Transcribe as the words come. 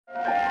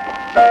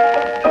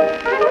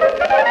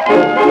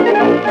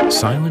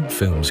Silent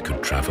films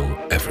could travel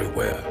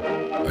everywhere,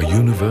 a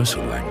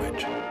universal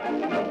language.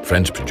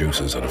 French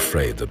producers are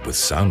afraid that with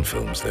sound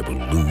films they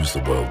will lose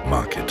the world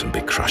market and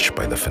be crushed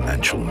by the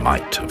financial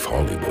might of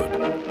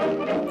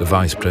Hollywood. The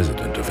vice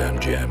president of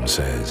MGM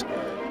says,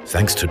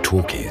 "Thanks to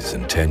talkies,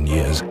 in 10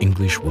 years,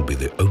 English will be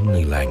the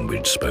only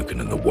language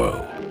spoken in the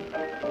world."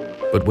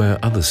 But where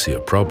others see a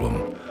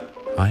problem,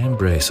 I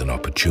embrace an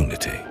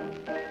opportunity.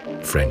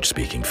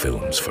 French-speaking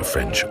films for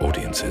French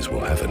audiences will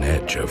have an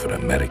edge over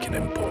American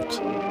imports.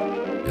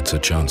 It's a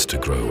chance to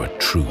grow a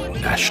true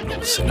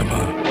national cinema.